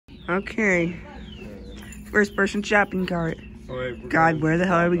Okay. First person shopping cart. Alright, God, where the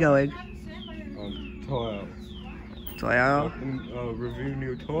hell are we going? Toy aisle. Toy aisle. Review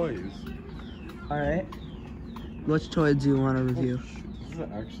new toys. Alright. Which toy do you want to review?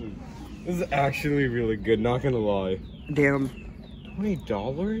 This is actually really good, not gonna lie. Damn. $20?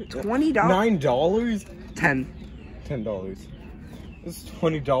 $20? $9? 10. $10. This is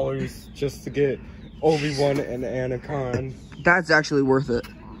 $20 just to get Obi-Wan and Anakin. That's actually worth it.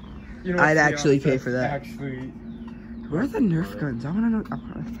 You know, I'd actually pay for that. Actually, Where are the Nerf guns? I wanna know. I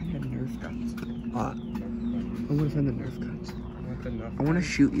wanna find the Nerf guns. I wanna find the Nerf guns. I wanna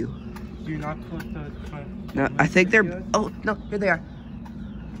shoot you. do you not put the... No, I think they're. Oh no, here they are.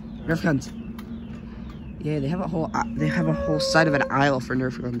 Nerf guns. Yeah, they have a whole. They have a whole side of an aisle for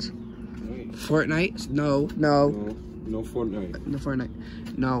Nerf guns. Fortnite? No. No Fortnite. No Fortnite.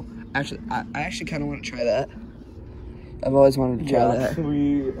 No. Actually, I actually kind of want to try that. I've always wanted to try that.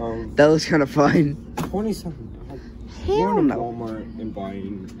 Actually, That looks kind of fun. $27. Hell Going to no. Walmart and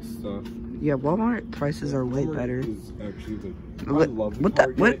buying stuff. Yeah, Walmart prices are way better. Is actually the, What? I love What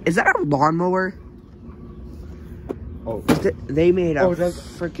Target. What is that? A lawnmower? Oh. They made a that's-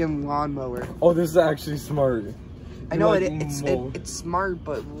 freaking lawnmower. Oh, this is actually smart. I know like, it's smart,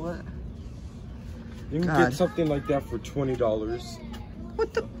 but what? You can God. get something like that for $20.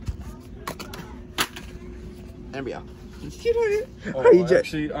 What the? There we go. Oh,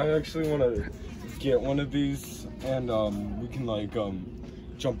 I actually want to get one of these, and we can like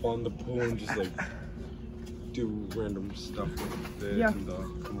jump on the pool and just like do random stuff with it. Yeah. And,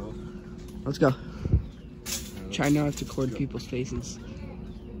 come on. Let's go. Yeah, Try not to record people's faces.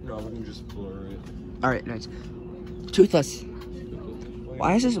 No, we can just blur it. All right, nice. Toothless.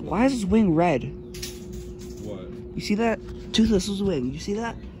 Why is this wing red? What? You see that? Toothless's wing. You see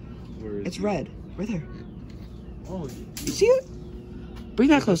that? Where is It's it? red. Right there. Oh, You see it? Bring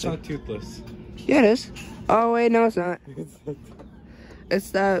that it's closer. not toothless. Yeah, it is. Oh wait, no, it's not.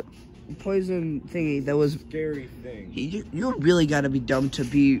 It's that poison thingy that was. Scary thing. You really gotta be dumb to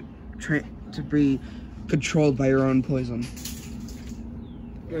be controlled by your own poison.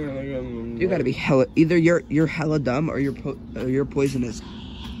 You gotta be hella. Either you're hella dumb or your poison is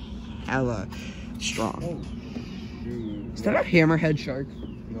hella strong. Oh, dude. Is that a hammerhead shark?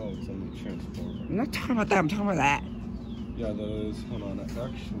 No, it's on the Transformer. I'm not talking about that. I'm talking about that. Yeah, that is. Hold on.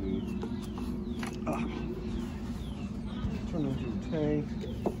 Actually, turn into a tank.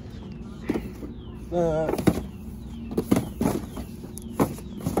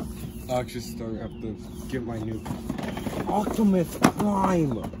 I'll just have to get my new Optimus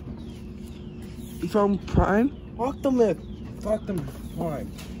Prime. You found Prime? Optimus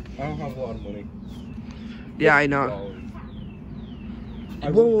Prime. I don't have a lot of money. Yeah, I know. I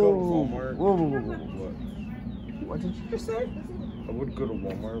would go to Walmart. Whoa. What? What did you just say? I would go to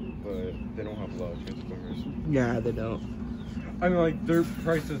Walmart, but they don't have a lot of Transformers. Yeah, they don't. I mean, like, their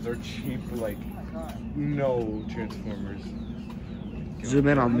prices are cheap, like, no Transformers. Zoom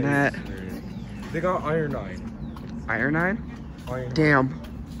in on that. They got Iron 9. Iron 9? Iron Damn.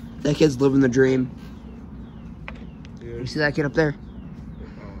 That kid's living the dream. Yeah. You see that kid up there?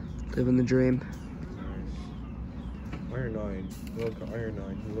 Oh, Living the dream. nice. Iron 9. Look, Iron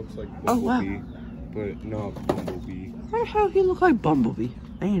 9. He looks like Oh, wow. Bumblebee, but not Bumblebee. Why the hell he look like Bumblebee?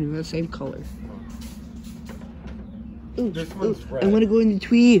 I ain't even the same color. Ooh, This one's red. I want to go in the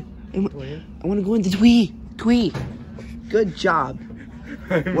twee. I Where? want to go in the twee. Twee. Good job.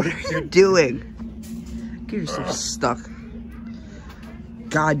 What are you doing? Get yourself stuck.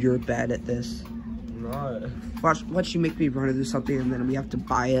 God, you're bad at this. I'm not. Watch you make me run into something and then we have to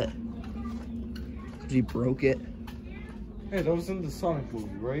buy it. Because we broke it. Hey, that was in the Sonic movie,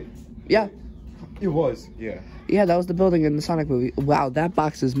 right? Yeah. It was, yeah. Yeah, that was the building in the Sonic movie. Wow, that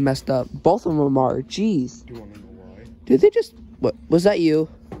box is messed up. Both of them are. Jeez. Do you want to know why? Did they just... What? Was that you?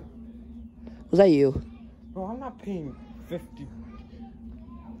 Was that you? Bro, I'm not paying $50.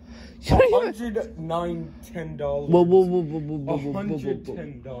 You don't even- $109, $10. Whoa, whoa, whoa, whoa, whoa, whoa, whoa, whoa, whoa.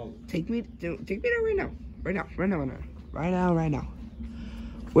 $110. Take me there right now. Right now.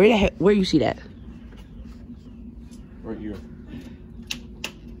 Where you see that? Right here.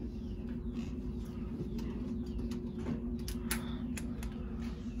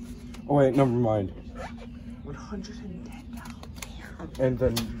 Oh wait, never mind. $110. And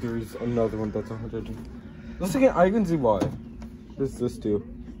then there's another one that's 100. Let's again. I can see why. This too.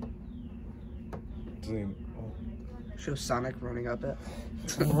 Zoom. Show Sonic running up it.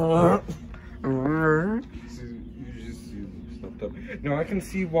 Oh. You just stepped up. No, I can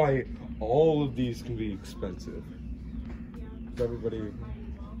see why all of these can be expensive. Everybody.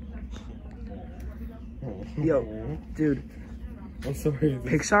 Yo, dude. I'm sorry.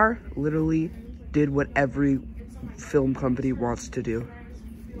 Pixar literally did what every film company wants to do.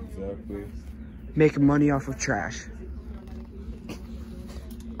 Exactly. Make money off of trash.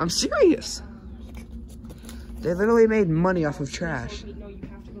 I'm serious. They literally made money off of trash.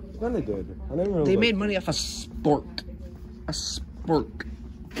 Then they did. I didn't really They made money off a spork. A spork.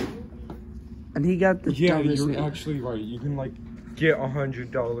 And he got the Yeah, dumbest you're name. actually right. You can like get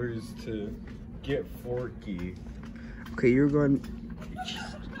 $100 to get Forky. Okay, you're going...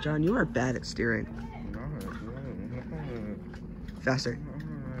 John, you are bad at steering. Faster.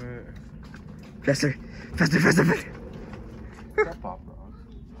 Faster. Faster, faster, faster.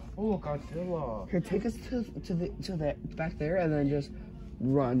 Oh, Godzilla. Here, take us to the back there and then just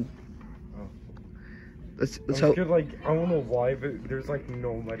run. Oh. Let's I hope. feel like, I don't know why, but there's like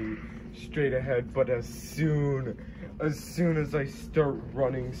nobody straight ahead, but as soon as I start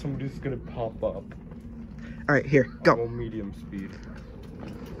running, somebody's gonna pop up. Alright, here, go. I'm on medium speed.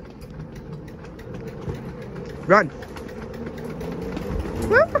 Run.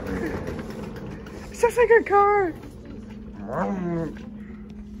 Sounds like a car.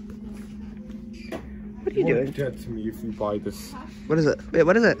 What are you doing? Dead to me if you buy this. What is it? Wait,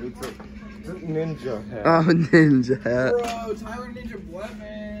 what is it? It's a ninja hat. Oh, ninja hat. Bro, Tyler Ninja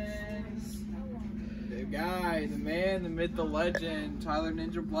Blevins. The guy, the man, the myth, the legend, Tyler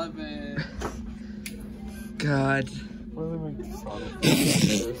Ninja Blevins. God. What do they make Sonic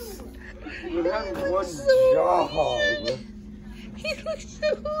this? You have one job. He looks so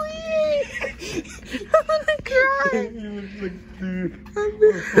weird. I'm gonna cry. He looks like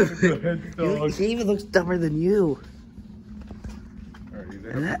dude. He even looks dumber than you. Alright, you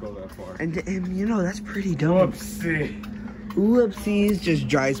didn't have to go that far. And you know, that's pretty dumb. Whoopsie. Whoopsies just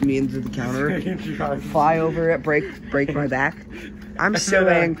drives me into the counter. Fly over it, break my back. I'm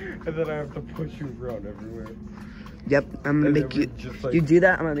suing. And then I have to push you around everywhere. Yep, I'm gonna And make then you. we just, like- You do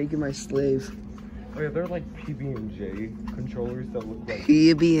that, I'm gonna make you my slave. Oh yeah, they're like PB&J controllers that look like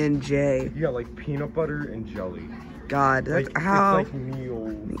PB&J. yeah, like peanut butter and jelly. God, that's Like how it's like meal.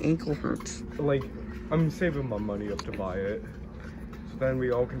 my ankle hurts. Like I'm saving my money up to buy it, so then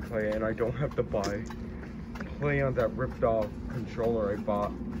we all can play, and I don't have to play on that ripped off controller I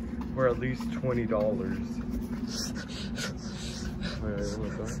bought for at least $20. Wait,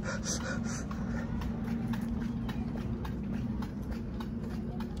 what's that?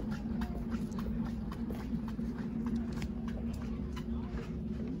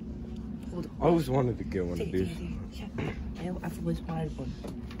 I always wanted to get one of these. Yeah, I've always wanted one.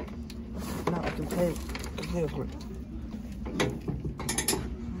 Now I can play with one.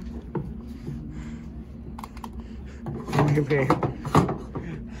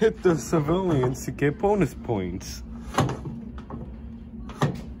 Hit the civilians to get bonus points.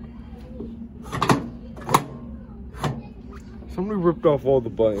 Somebody ripped off all the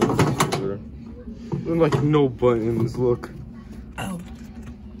buttons. They're like no buttons, look. Oh.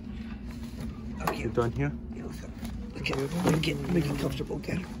 Okay. You done here? Okay, make it comfortable,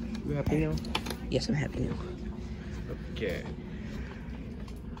 okay? You happy now? Yes, I'm happy now. Okay.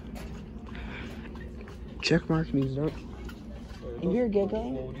 Check mark means don't. You're good, guy.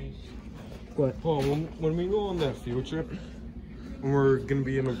 What? Oh, when we go on that field trip, and we're gonna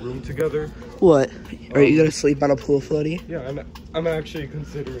be in a room together. What? Are you gonna sleep on a pool floaty? Yeah, I'm actually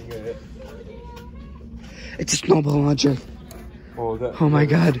considering it. It's a snowball launcher. Oh, Oh my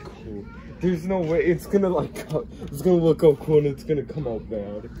that is God. cool. There's no way it's gonna it's gonna look all cool and it's gonna come out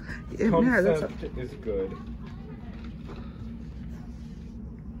bad. Yeah, that's Concept is good.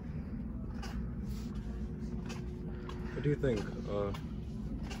 What do you think? Well,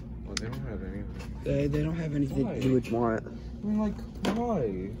 they don't have anything. They don't have anything Why? you would want. I mean, like, why?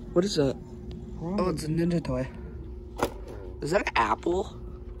 What is that? Ramen. Oh, it's a Ninja toy. Is that an apple?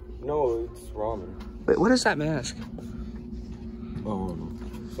 No, it's ramen. Wait, what is that mask? Oh, no.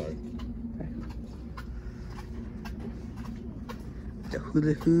 Sorry. The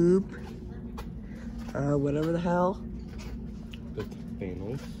hula hoop. Whatever the hell. The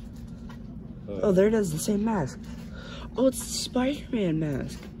Thanos. Oh, there it is, the same mask. Oh, it's the Spider-Man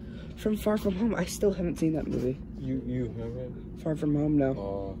mask from Far From Home. I still haven't seen that movie. You haven't? Far From Home,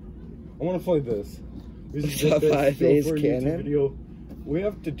 no. I want to play this. This is Top the 5 still phase for a YouTube canon. video. We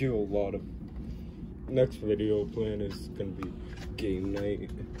have to do a lot of. Next video plan is gonna be game night.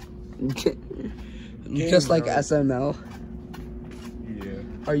 Just like night. SML.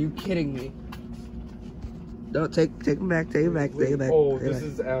 Yeah. Are you kidding me? No, take him back, take it back, take it back. Oh, take it this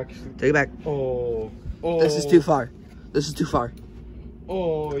back. is actually. Take it back. Oh. This is too far. This is too far.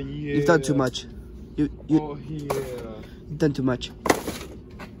 Oh yeah. You've done too much. You Oh yeah. you've done too much.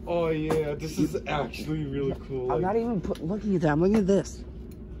 Oh yeah, this is actually really cool. I'm not even looking at that. I'm looking at this.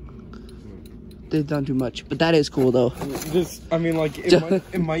 They've done too much, but that is cool though. This, I mean, like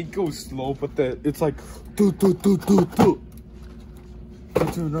it might go slow, but it's like do.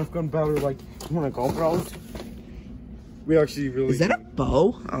 It's a Nerf gun battle. Like, you wanna go, bros? We actually really. Is that a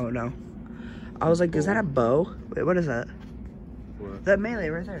bow? Oh no. I was like, is that a bow? Wait, what is that? What? That melee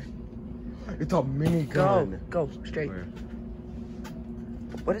right there. It's a mini gun. Go straight. Where?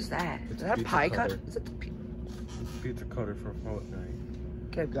 What is that? It's Is a that a pizza pie cutter. cut? Is it the Pizza cutter for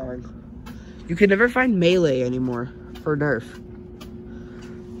Fortnite. Keep going. You can never find melee anymore for Nerf.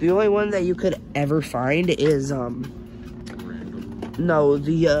 The only one that you could ever find is no,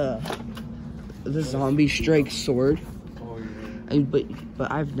 the zombie strike sword. Oh yeah.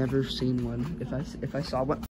 But I've never seen one. If I saw one.